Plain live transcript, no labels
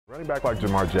Running back like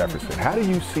Jermar Jefferson, how do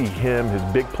you see him, his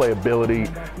big playability,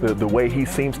 the way he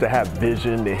seems to have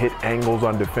vision to hit angles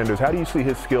on defenders? How do you see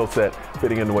his skill set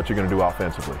fitting into what you're going to do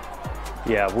offensively?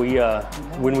 Yeah,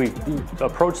 when we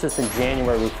approached this in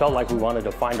January, we felt like we wanted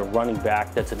to find a running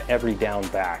back that's an every down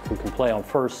back who can play on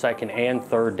first, second, and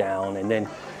third down. And then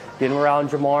getting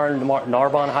around Jermar in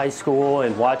Narbonne High School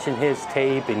and watching his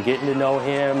tape and getting to know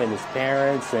him and his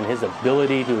parents and his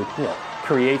ability to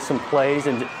create some plays,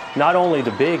 and not only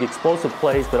the big explosive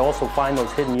plays, but also find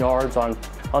those hidden yards on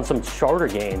some shorter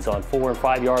gains on 4 and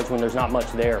 5 yards when there's not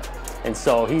much there. And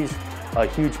so he's a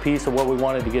huge piece of what we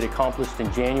wanted to get accomplished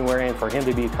in January, and for him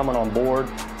to be coming on board,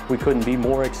 we couldn't be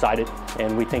more excited,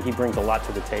 and we think he brings a lot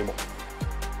to the table.